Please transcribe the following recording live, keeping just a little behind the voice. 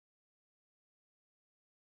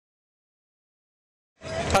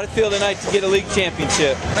How'd it feel tonight to get a league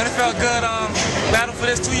championship? Man, it felt good. Battled for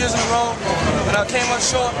this 2 years in a row, but came up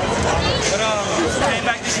short. But came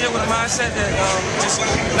back this year with a mindset that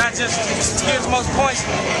not just to get as most points,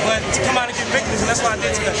 but to come out and get victories, and that's what I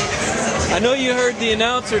did today. I know you heard the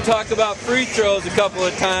announcer talk about free throws a couple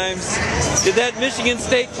of times. Did that Michigan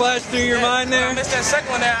State flash through your mind there? I missed that second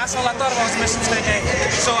one there. That's all I thought about was the Michigan State game.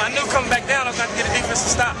 So I knew coming back down I was going to get a defensive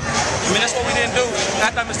stop. I mean, that's what we didn't do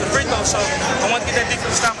after I missed the free throw, so I wanted to get that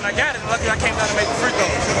defensive stop, and I got it. Luckily, I came down to make the free throw.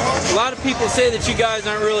 A lot of people say that you guys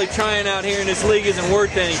aren't really trying out here and this league isn't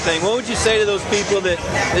worth anything. What would you say to those people that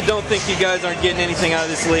don't think you guys aren't getting anything out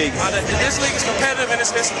of this league? This league is competitive, and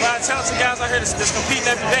it's a lot of talented guys out here that's competing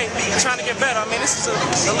every day and trying to get better. I mean, this is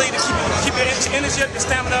a league to keep your energy up, your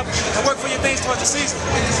stamina up, and work for your things towards the season.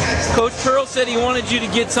 Coach Pearl said he wanted you to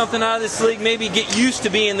get something out of this league, maybe get used to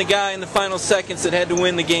being the guy in the final seconds that had to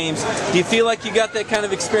win the games. Do you feel like you got that kind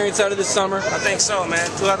of experience out of this summer? I think so, man.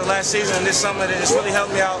 Throughout the last season and this summer, it's really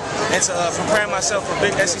helped me out into preparing myself for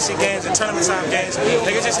big SEC games and tournament time games.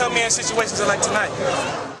 It just helped me in situations like tonight.